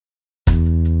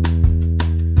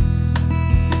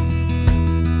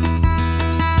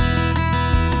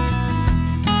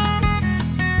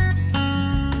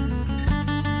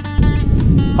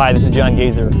Hi, this is John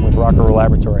Gazer with Rock River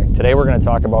Laboratory. Today we're going to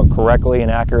talk about correctly and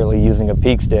accurately using a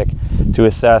PEAQ stick to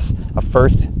assess a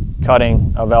first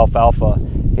cutting of alfalfa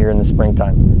here in the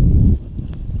springtime.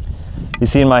 You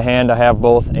see in my hand I have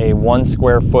both a 1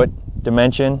 square foot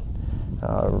dimension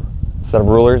set of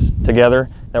rulers together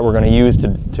that we're going to use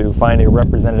to find a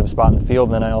representative spot in the field.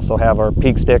 And then I also have our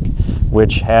PEAQ stick,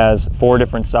 which has 4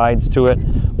 different sides to it.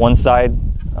 One side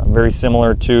very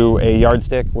similar to a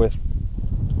yardstick with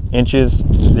inches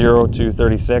 0 to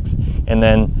 36, and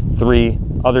then 3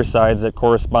 other sides that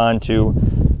correspond to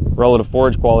relative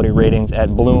forage quality ratings at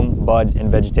bloom, bud, and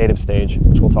vegetative stage,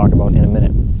 which we'll talk about in a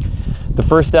minute. The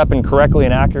first step in correctly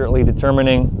and accurately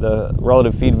determining the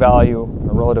relative feed value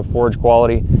or relative forage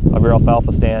quality of your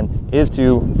alfalfa stand is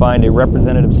to find a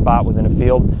representative spot within a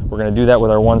field. We're going to do that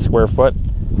with our 1 square foot.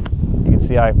 You can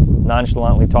see I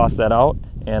nonchalantly tossed that out,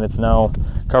 and it's now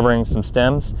covering some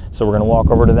stems, so we're going to walk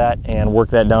over to that and work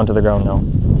that down to the ground now.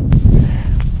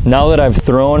 Now that I've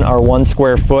thrown our 1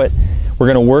 square foot, we're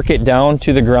going to work it down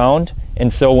to the ground.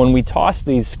 And so when we toss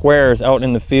these squares out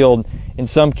in the field, in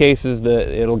some cases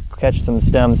it'll catch some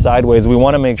stems sideways. We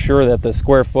want to make sure that the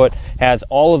square foot has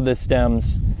all of the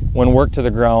stems, when worked to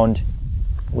the ground,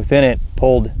 within it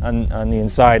pulled on the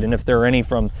inside. And if there are any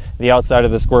from the outside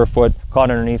of the square foot caught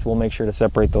underneath, we'll make sure to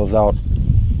separate those out.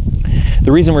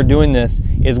 The reason we're doing this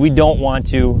is we don't want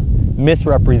to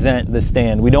misrepresent the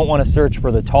stand. We don't want to search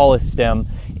for the tallest stem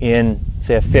in,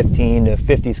 say, a 15 to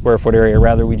 50 square foot area.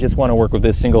 Rather, we just want to work with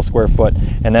this single square foot,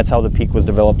 and that's how the PEAQ was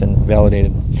developed and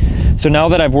validated. So now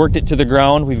that I've worked it to the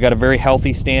ground, we've got a very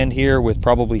healthy stand here with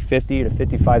probably 50 to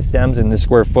 55 stems in this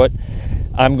square foot.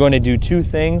 I'm going to do 2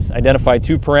 things: identify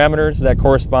 2 parameters that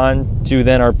correspond to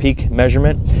then our PEAQ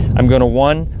measurement. I'm going to,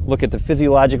 1, look at the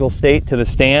physiological state to the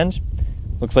stand.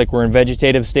 Looks like we're in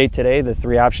vegetative state today. The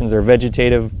 3 options are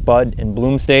vegetative, bud, and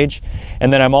bloom stage.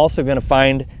 And then I'm also going to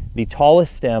find the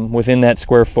tallest stem within that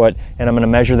square foot, and I'm going to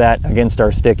measure that against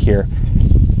our stick here.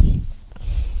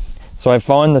 So I've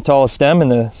found the tallest stem in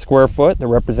the square foot, the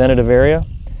representative area,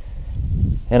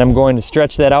 and I'm going to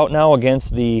stretch that out now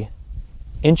against the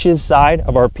inches side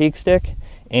of our PEAQ stick,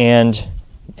 and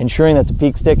ensuring that the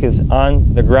PEAQ stick is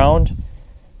on the ground,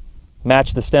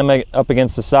 match the stem up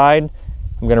against the side.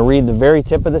 I'm going to read the very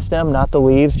tip of the stem, not the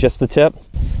leaves, just the tip.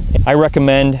 I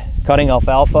recommend cutting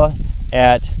alfalfa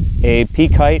at a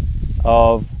peak height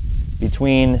of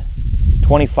between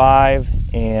 25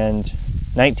 and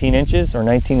 19 inches, or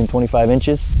 19 and 25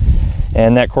 inches,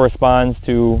 and that corresponds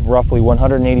to roughly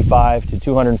 185 to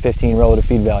 215 relative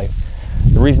feed value.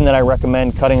 The reason that I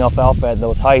recommend cutting alfalfa at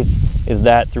those heights is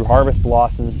that through harvest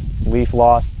losses, leaf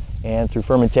loss, and through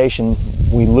fermentation,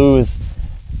 we lose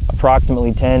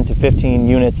approximately 10 to 15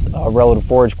 units of relative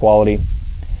forage quality.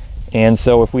 And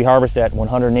so if we harvest at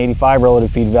 185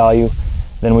 relative feed value,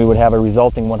 then we would have a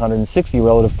resulting 160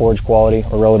 relative forage quality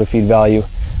or relative feed value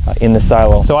in the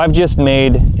silo. So I've just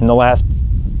made, in the last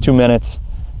 2 minutes,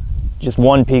 just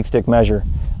 1 PEAQ stick measure.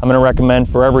 I'm going to recommend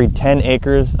for every 10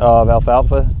 acres of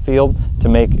alfalfa field to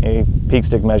make a PEAQ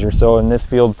stick measure. So in this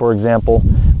field, for example,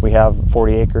 we have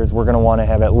 40 acres. We're going to want to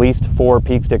have at least 4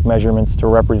 PEAQ stick measurements to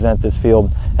represent this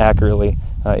field accurately,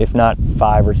 if not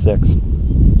 5 or 6.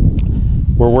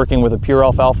 We're working with a pure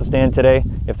alfalfa stand today.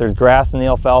 If there's grass in the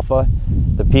alfalfa,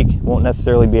 the PEAQ won't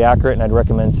necessarily be accurate, and I'd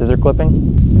recommend scissor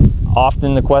clipping.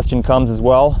 Often the question comes as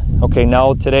well, okay,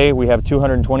 now today we have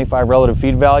 225 relative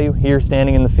feed value here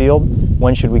standing in the field.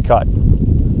 When should we cut?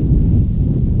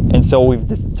 And so we've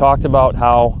just talked about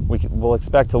how we'll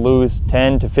expect to lose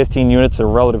 10 to 15 units of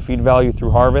relative feed value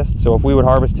through harvest. So if we would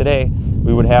harvest today,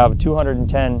 we would have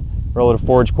 210 relative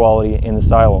forage quality in the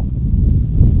silo.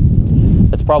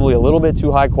 That's probably a little bit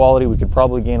too high quality. We could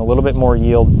probably gain a little bit more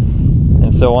yield.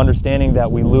 And so understanding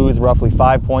that we lose roughly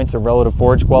 5 points of relative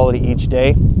forage quality each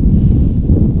day,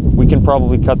 we can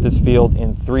probably cut this field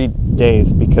in 3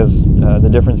 days, because the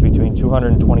difference between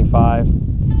 225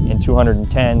 and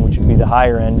 210, which would be the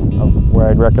higher end of where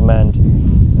I'd recommend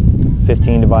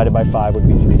 15 divided by 5, would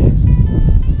be 3 days.